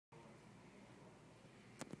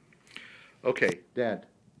Okay, Dad,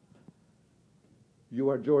 you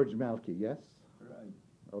are George Malki, yes? Right,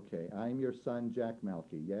 Okay, I'm your son, Jack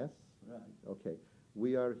Malki, yes? right. Okay,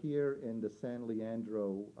 we are here in the San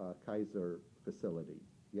Leandro Kaiser facility,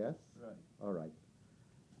 yes? Right. All right.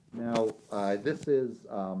 Now, this is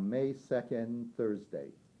May 2nd, Thursday,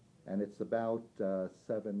 and it's about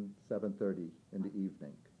 7:30 in the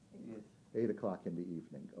evening, Yes. 8 o'clock in the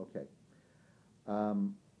evening, okay.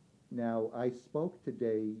 Now, I spoke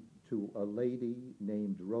today to a lady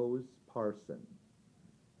named Rose Parson,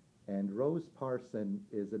 and Rose Parson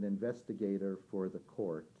is an investigator for the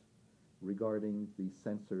court regarding the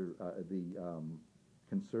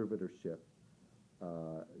conservatorship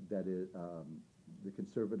that is the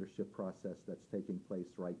conservatorship process that's taking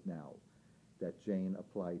place right now that Jane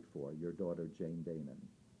applied for, your daughter Jane Danon.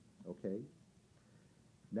 Okay?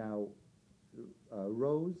 Now,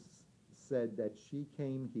 Rose said that she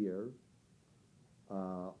came here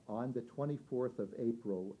on the 24th of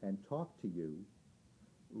April and talked to you.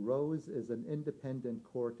 Rose is an independent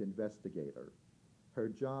court investigator. Her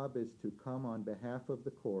job is to come on behalf of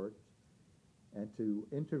the court and to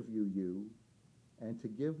interview you and to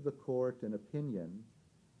give the court an opinion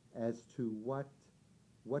as to what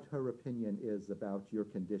her opinion is about your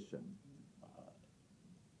condition.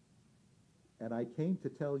 And I came to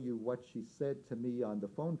tell you what she said to me on the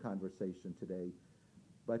phone conversation today,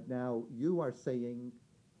 but now you are saying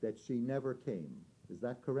that she never came. Is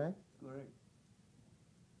that correct? Correct.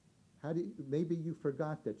 Maybe you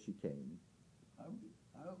forgot that she came.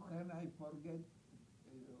 How can I forget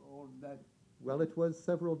all that? Well, it was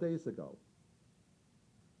several days ago.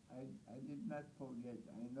 I did not forget.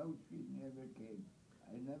 I know she never came.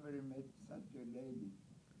 I never met such a lady.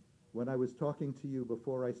 When I was talking to you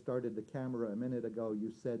before I started the camera a minute ago,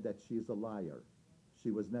 you said that she's a liar.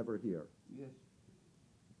 She was never here. Yes,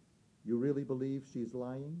 You really believe she's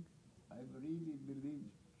lying? I really believe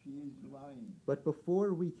she is lying. But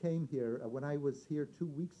before we came here, when I was here 2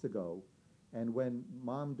 weeks ago, and when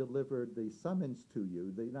Mom delivered the summons to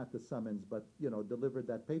you, not the summons, but, delivered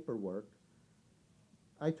that paperwork,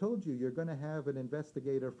 I told you you're going to have an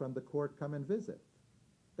investigator from the court come and visit.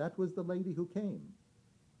 That was the lady who came.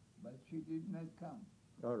 But she did not come.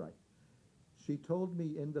 All right. She told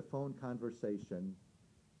me in the phone conversation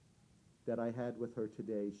that I had with her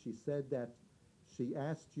today, she said that she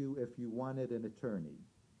asked you if you wanted an attorney,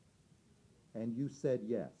 and you said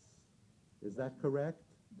yes. Is that correct?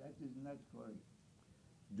 That is not correct.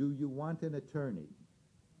 Do you want an attorney?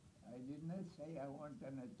 I did not say I want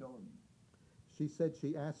an attorney. She said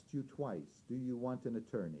she asked you twice, do you want an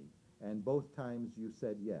attorney? And both times you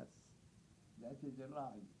said yes. That is a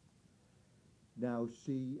lie. Now,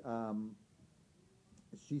 she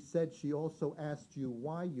said she also asked you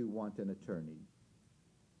why you want an attorney.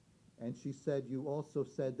 And she said you also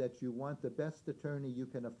said that you want the best attorney you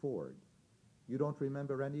can afford. You don't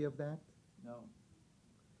remember any of that? No,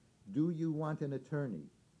 Do you want an attorney?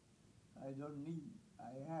 I don't need.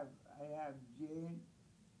 I have Jane.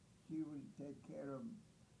 She will take care of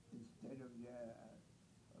instead of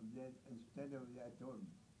the attorney.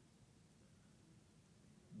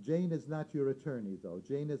 Jane is not your attorney, though.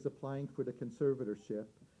 Jane is applying for the conservatorship.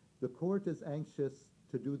 The court is anxious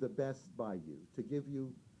to do the best by you, to give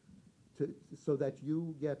you, so that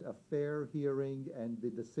you get a fair hearing and the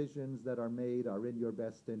decisions that are made are in your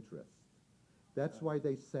best interest. That's why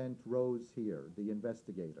they sent Rose here, the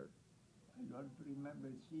investigator. I don't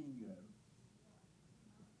remember seeing her.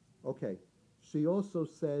 Okay. She also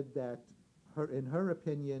said that in her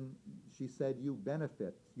opinion, she said you would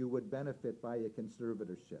benefit by a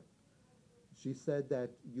conservatorship. She said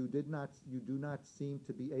that you do not seem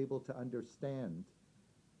to be able to understand.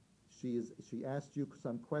 She asked you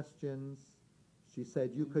some questions. She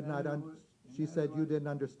said you could not, she said you didn't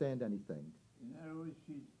understand anything. In other words,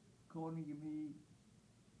 she's calling me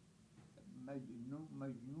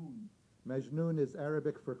Majnun. Majnun is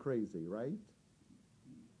Arabic for crazy, right?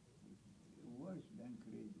 Worse than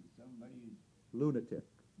crazy. Somebody is Lunatic.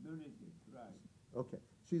 lunatic, right? Okay.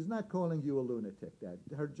 She's not calling you a lunatic, Dad.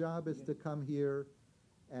 Her job is to come here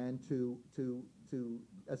and to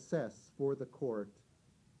assess for the court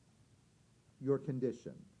your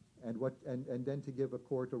condition and then to give a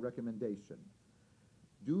court a recommendation.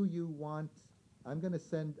 Do you want, I'm going to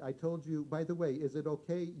send, I told you, by the way, is it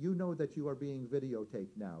okay? You know that you are being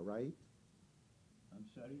videotaped now, right? I'm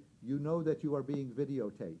sorry? You know that you are being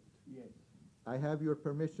videotaped. Yes, I have your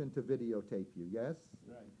permission to videotape you, yes?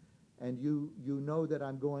 right. And you know that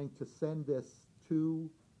I'm going to send this to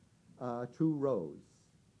Rose,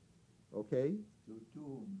 okay? To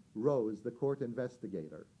whom? Rose, the court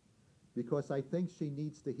investigator, because I think she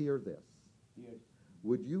needs to hear this. Yes.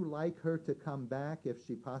 Would you like her to come back if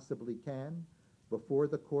she possibly can before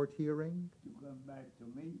the court hearing? To come back to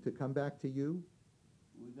me? To come back to you?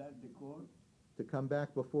 Was that the court? To come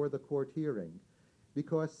back before the court hearing?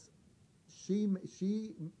 Because she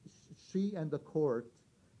and the court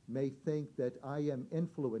may think that I am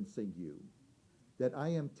influencing you, that I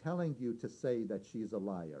am telling you to say that she's a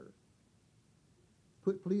liar.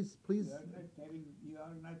 Please. You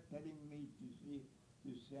are not telling me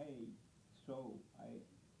to say so.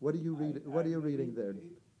 What are you reading? What are you reading there?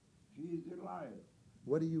 She is a liar.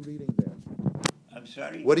 What are you reading there? I'm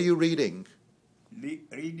sorry? What are you reading?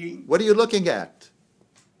 Reading? What are you looking at?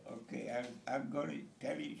 Okay, I'm going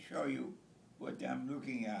to show you what I'm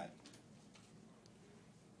looking at.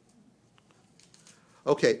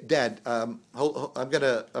 Okay, Dad. I'm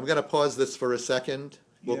gonna pause this for a second.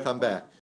 We'll Yeah. come back.